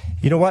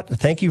 you know what?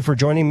 Thank you for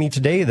joining me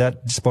today.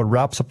 That just about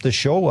wraps up the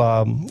show.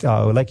 I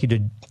would like you to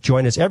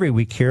join us every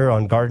week here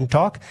on Garden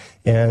Talk,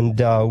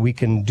 and we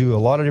can do a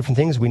lot of different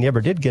things. We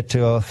never did get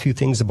to a few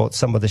things about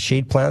some of the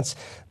shade plants,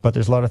 but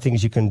there's a lot of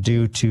things you can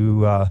do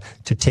to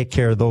take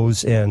care of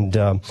those. And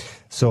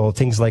so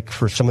things like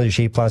for some of the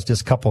shade plants,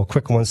 just a couple of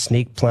quick ones: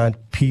 snake plant,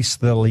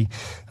 peace lily,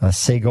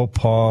 sago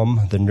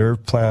palm, the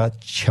nerve plant,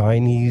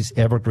 Chinese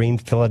evergreen,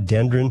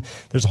 philodendron.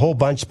 There's a whole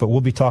bunch, but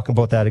we'll be talking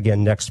about that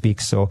again next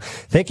week. So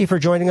thank you for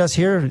joining us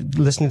here,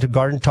 listening to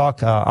Garden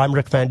Talk. I'm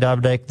Rick Van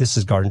Daverdijk. This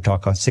is Garden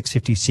Talk on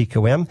 650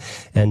 CKOM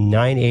and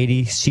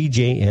 980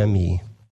 CJME.